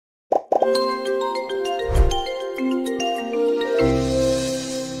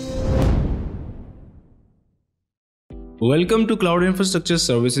Welcome to Cloud Infrastructure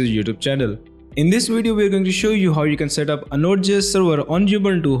Services YouTube channel. In this video, we are going to show you how you can set up a Node.js server on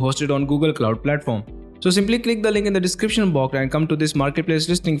Ubuntu hosted on Google Cloud Platform. So simply click the link in the description box and come to this marketplace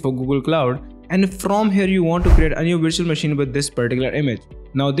listing for Google Cloud, and from here you want to create a new virtual machine with this particular image.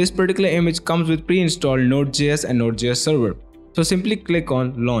 Now this particular image comes with pre-installed Node.js and Nodejs Server. So simply click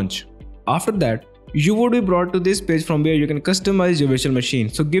on launch. After that, you would be brought to this page from where you can customize your virtual machine.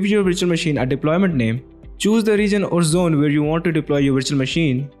 So give your virtual machine a deployment name, choose the region or zone where you want to deploy your virtual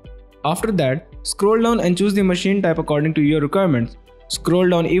machine. After that, scroll down and choose the machine type according to your requirements. Scroll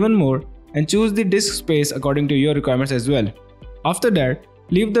down even more and choose the disk space according to your requirements as well. After that,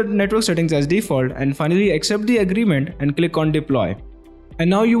 leave the network settings as default and finally accept the agreement and click on deploy. And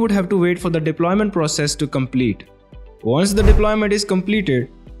now you would have to wait for the deployment process to complete. Once the deployment is completed,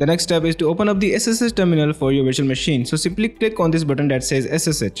 the next step is to open up the SSH terminal for your virtual machine. So simply click on this button that says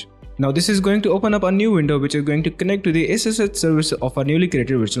SSH. Now this is going to open up a new window which is going to connect to the SSH service of a newly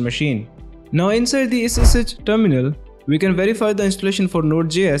created virtual machine. Now inside the SSH terminal, we can verify the installation for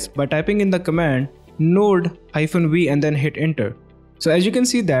Node.js by typing in the command node-v and then hit enter. So as you can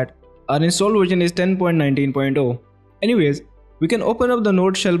see that our install version is 10.19.0. Anyways, we can open up the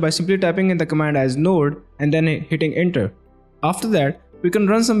Node shell by simply typing in the command as node and then hitting enter. After that, we can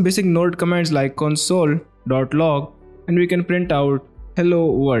run some basic Node commands like console.log and we can print out hello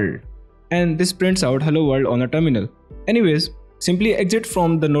world, and this prints out hello world on a terminal. Anyways, simply exit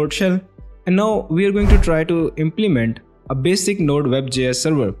from the Node shell, and now we are going to try to implement a basic Node Web.js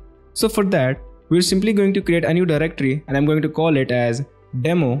server. So for that, we're simply going to create a new directory and I'm going to call it as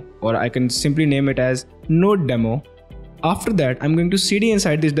demo, or I can simply name it as node demo. After that, I'm going to cd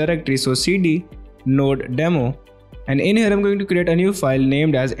inside this directory, so cd node demo, and in here I'm going to create a new file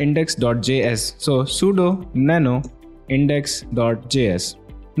named as index.js. So sudo nano index.js.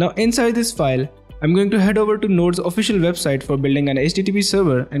 Now inside this file, I'm going to head over to Node's official website for building an HTTP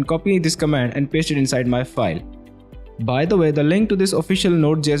server and copy this command and paste it inside my file. By the way, the link to this official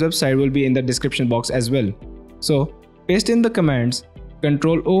Node.js website will be in the description box as well. So paste in the commands,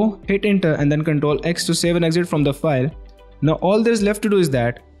 Ctrl O, hit enter and then Ctrl X to save and exit from the file. Now all there is left to do is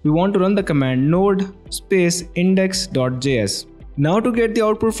that we want to run the command node space index.js. Now to get the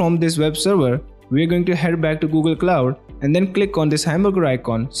output from this web server, we are going to head back to Google Cloud and then click on this hamburger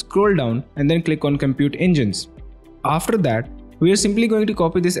icon, scroll down and then click on compute engines. After that, we are simply going to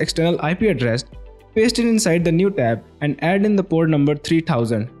copy this external IP address, paste it inside the new tab and add in the port number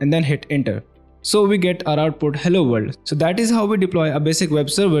 3000 and then hit enter. So we get our output hello world. So that is how we deploy a basic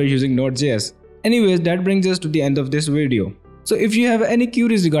web server using Node.js. Anyways, that brings us to the end of this video. So if you have any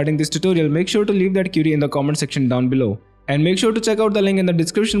queries regarding this tutorial, make sure to leave that query in the comment section down below. And make sure to check out the link in the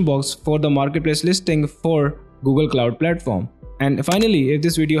description box for the marketplace listing for Google Cloud Platform. And finally, if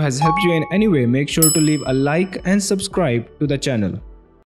this video has helped you in any way, make sure to leave a like and subscribe to the channel.